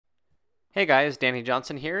Hey guys, Danny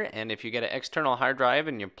Johnson here, and if you get an external hard drive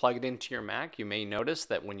and you plug it into your Mac, you may notice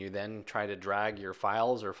that when you then try to drag your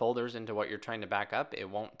files or folders into what you're trying to back up, it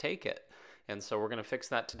won't take it. And so we're going to fix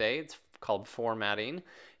that today. It's called formatting.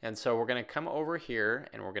 And so we're going to come over here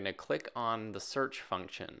and we're going to click on the search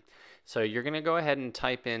function. So you're going to go ahead and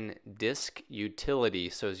type in disk utility.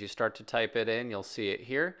 So as you start to type it in, you'll see it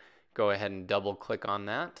here. Go ahead and double click on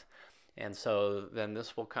that. And so then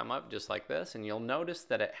this will come up just like this, and you'll notice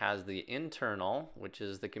that it has the internal, which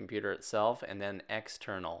is the computer itself, and then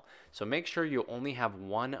external. So make sure you only have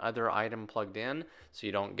one other item plugged in so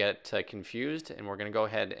you don't get confused. And we're going to go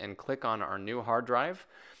ahead and click on our new hard drive,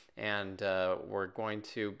 and we're going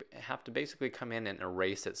to have to basically come in and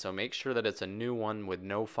erase it. So make sure that it's a new one with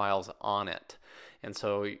no files on it. And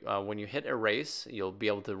so when you hit erase, you'll be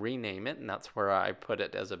able to rename it, and that's where I put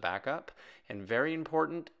it as a backup. And very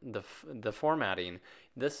important, the formatting.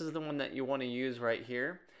 This is the one that you want to use right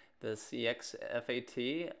here, the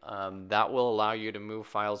CXFAT. That will allow you to move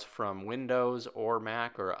files from Windows or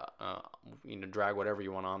Mac, or drag whatever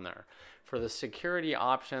you want on there. For the security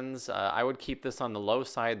options, I would keep this on the low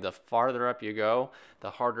side. The farther up you go,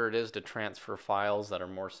 the harder it is to transfer files that are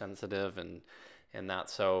more sensitive and that.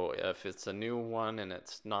 So if it's a new one and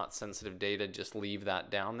it's not sensitive data, just leave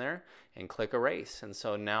that down there and click erase. And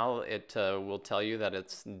so now it will tell you that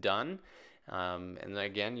it's done. And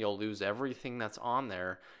again, you'll lose everything that's on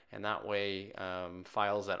there, and that way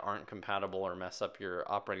files that aren't compatible or mess up your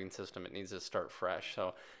operating system, it needs to start fresh.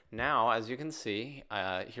 So now, as you can see,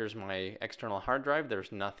 here's my external hard drive.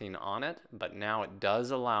 There's nothing on it, but now it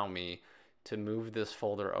does allow me to move this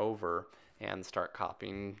folder over and start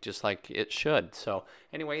copying just like it should. So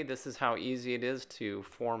anyway, this is how easy it is to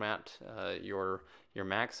format your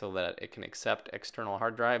Mac so that it can accept external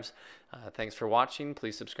hard drives. Thanks for watching.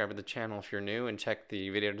 Please subscribe to the channel if you're new, and check the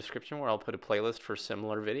video description where I'll put a playlist for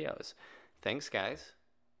similar videos. Thanks, guys.